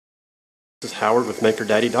This is Howard with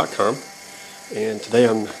MakerDaddy.com, and today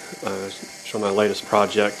I'm showing my latest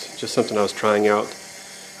project, just something I was trying out.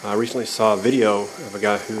 I recently saw a video of a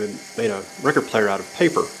guy who had made a record player out of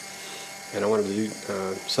paper, and I wanted to do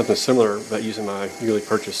something similar but using my newly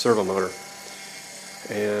purchased servo motor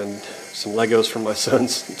and some Legos from my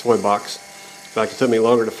son's toy box. In fact, it took me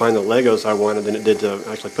longer to find the Legos I wanted than it did to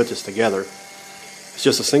actually put this together. It's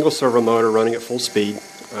just a single servo motor running at full speed,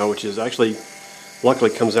 which is actually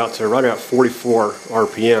luckily comes out to right about 44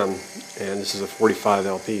 RPM, and this is a 45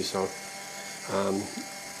 LP, so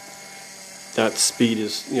that speed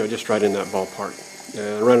is just right in that ballpark.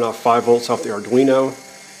 And running off 5 volts off the Arduino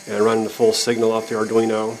and running the full signal off the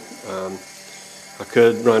Arduino. I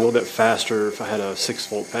could run a little bit faster if I had a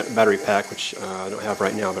 6-volt battery pack, which I don't have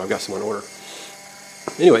right now, but I've got some on order.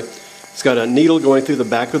 Anyway, it's got a needle going through the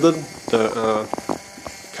back of the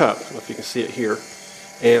cup. I don't know if you can see it here.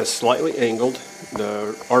 And it's slightly angled.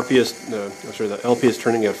 The LP is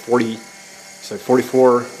turning at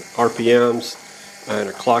 44 RPMs in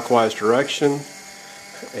a clockwise direction,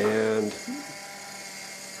 and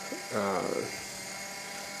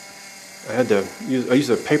I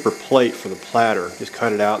used a paper plate for the platter. Just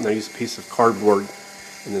cut it out, and then I used a piece of cardboard,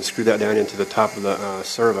 and then screw that down into the top of the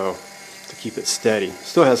servo to keep it steady.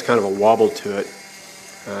 Still has kind of a wobble to it.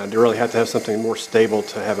 You really have to have something more stable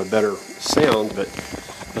to have a better sound, but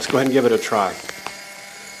let's go ahead and give it a try.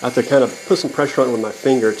 I have to kind of put some pressure on it with my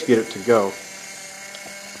finger to get it to go.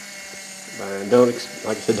 And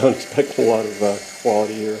like I said, don't expect a lot of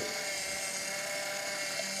quality here.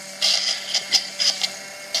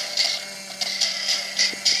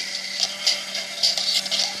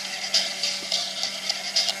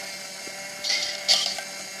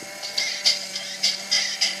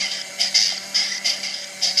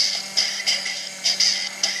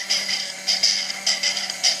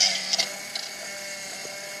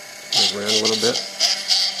 Around a little bit.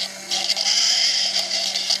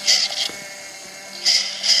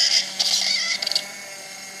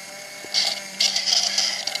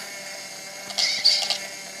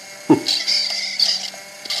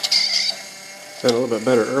 Sounded a little bit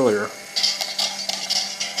better earlier.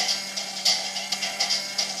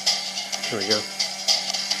 There we go.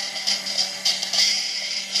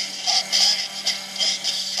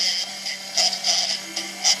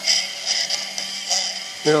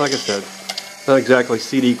 Like I said, not exactly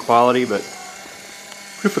CD quality, but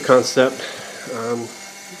proof of concept.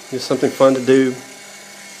 Just something fun to do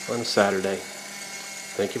on a Saturday.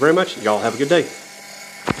 Thank you very much. Y'all have a good day.